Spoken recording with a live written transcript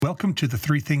Welcome to the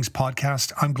Three Things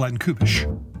Podcast. I'm Glenn Kubish.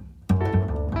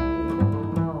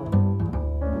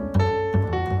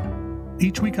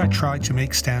 Each week I try to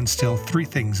make stand still three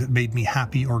things that made me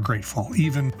happy or grateful,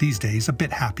 even these days a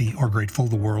bit happy or grateful,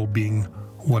 the world being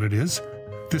what it is.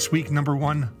 This week, number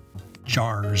one,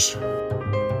 jars.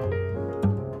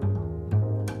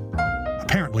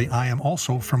 Apparently, I am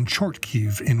also from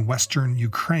Chortkiev in western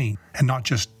Ukraine, and not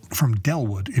just from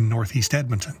Delwood in northeast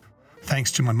Edmonton.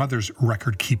 Thanks to my mother's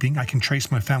record keeping, I can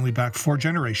trace my family back 4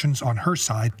 generations on her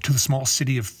side to the small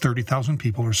city of 30,000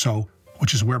 people or so,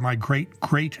 which is where my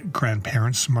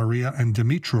great-great-grandparents Maria and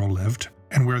Dimitro lived,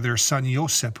 and where their son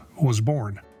Yosip was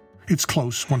born. It's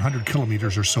close, 100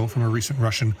 kilometers or so from a recent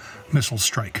Russian missile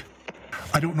strike.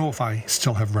 I don't know if I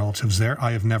still have relatives there.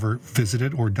 I have never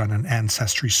visited or done an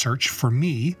ancestry search. For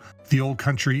me, the old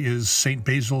country is St.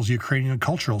 Basil's Ukrainian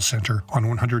Cultural Center on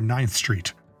 109th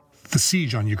Street. The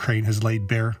siege on Ukraine has laid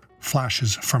bare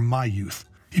flashes from my youth.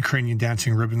 Ukrainian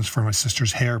dancing ribbons for my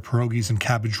sister's hair, pierogies and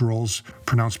cabbage rolls,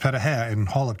 pronounced petahe in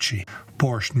Holopchi,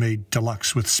 borscht made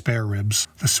deluxe with spare ribs,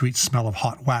 the sweet smell of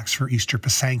hot wax for Easter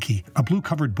pisanki, a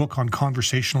blue-covered book on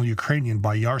conversational Ukrainian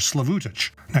by Yaroslav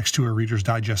Utich, next to a Reader's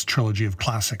Digest trilogy of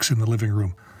classics in the living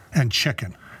room, and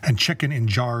chicken in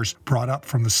jars brought up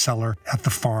from the cellar at the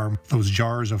farm, those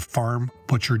jars of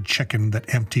farm-butchered chicken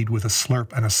that emptied with a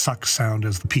slurp and a suck sound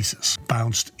as the pieces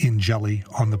bounced in jelly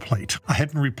on the plate. I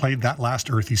hadn't replayed that last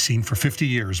earthy scene for 50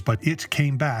 years, but it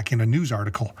came back in a news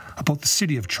article about the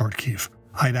city of Chortkiev.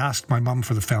 I'd asked my mum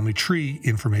for the family tree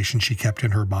information she kept in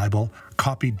her Bible,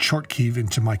 copied Chortkiev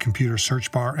into my computer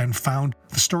search bar, and found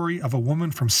the story of a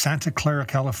woman from Santa Clara,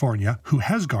 California, who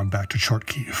has gone back to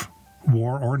Chortkiev,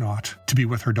 war or not, to be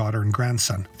with her daughter and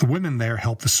grandson. The women there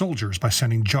helped the soldiers by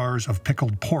sending jars of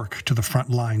pickled pork to the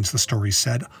front lines, the story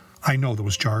said. I know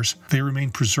those jars. They remain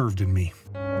preserved in me.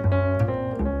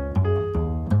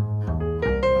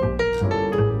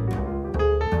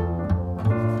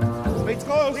 Wait's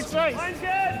close. Wait's right. Line's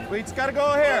good. Wait's got to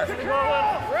go here.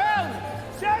 Round.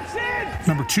 Jackson.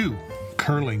 Number 2,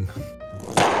 curling.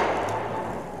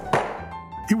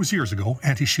 It was years ago.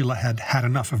 Auntie Sheila had had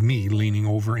enough of me leaning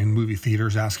over in movie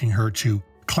theaters asking her to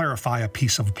clarify a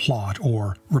piece of plot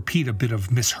or repeat a bit of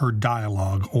misheard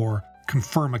dialogue or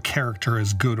confirm a character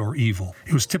as good or evil.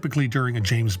 It was typically during a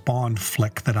James Bond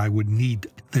flick that I would need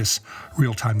this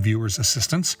real-time viewer's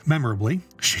assistance. Memorably,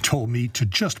 she told me to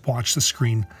just watch the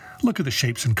screen, look at the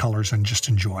shapes and colors, and just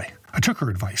enjoy. I took her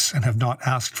advice and have not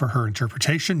asked for her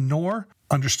interpretation nor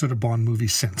understood a Bond movie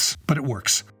since, but it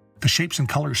works. The shapes and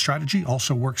colors strategy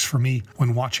also works for me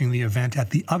when watching the event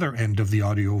at the other end of the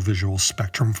audio-visual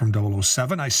spectrum from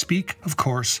 007. I speak, of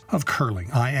course, of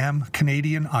curling. I am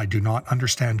Canadian. I do not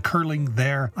understand curling.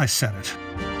 There, I said it.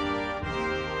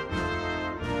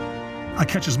 I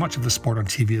catch as much of the sport on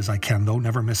TV as I can, though.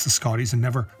 Never miss the Scotties and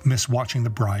never miss watching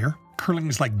the Brier. Curling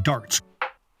is like darts,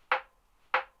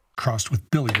 crossed with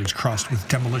billiards, crossed with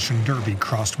demolition derby,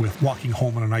 crossed with walking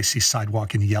home on an icy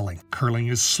sidewalk and yelling. Curling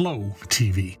is slow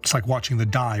TV. It's like watching the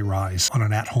dye rise on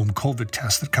an at-home COVID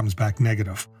test that comes back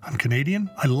negative. I'm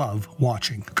Canadian. I love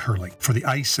watching curling. For the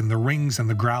ice and the rings and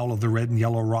the growl of the red and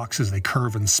yellow rocks as they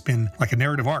curve and spin like a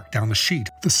narrative arc down the sheet.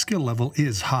 The skill level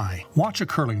is high. Watch a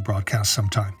curling broadcast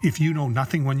sometime. If you know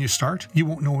nothing when you start, you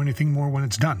won't know anything more when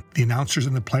it's done. The announcers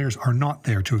and the players are not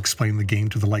there to explain the game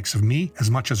to the likes of me as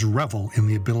much as revel in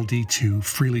the ability to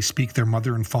freely speak their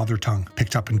mother and father tongue,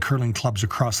 picked up in curling clubs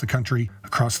across the country,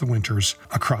 across the winters,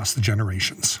 across the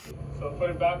generations. So put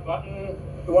it back button.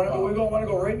 We want to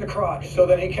go right in the crotch so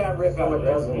that he can't rip out of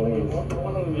it. We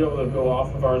want him to be able to go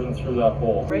off of ours and through that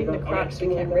hole. Right in the crotch so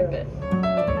we can't rip it.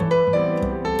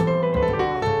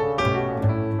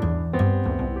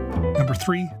 Number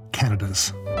 3,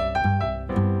 Canada's.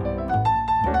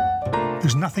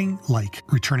 There's nothing like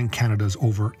returning Canada's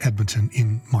over Edmonton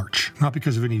in March. Not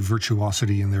because of any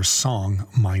virtuosity in their song,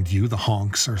 mind you. The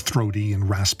honks are throaty and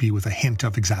raspy with a hint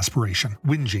of exasperation,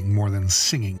 whinging more than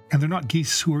singing. And they're not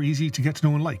geese who are easy to get to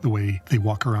know and like, the way they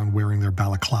walk around wearing their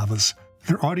balaclavas.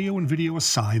 Their audio and video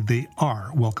aside, they are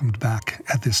welcomed back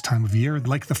at this time of year,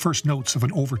 like the first notes of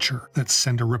an overture that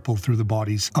send a ripple through the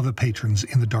bodies of the patrons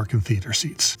in the darkened theatre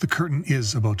seats. The curtain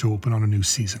is about to open on a new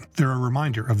season. They're a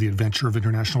reminder of the adventure of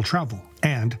international travel,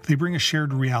 and they bring a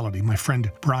shared reality. My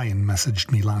friend Brian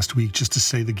messaged me last week just to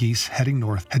say the geese heading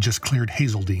north had just cleared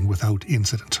Hazeldean without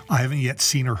incident. I haven't yet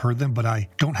seen or heard them, but I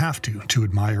don't have to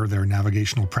admire their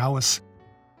navigational prowess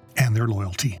and their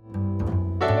loyalty.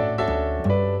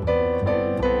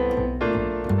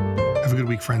 Have a good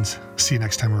week, friends. See you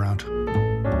next time around.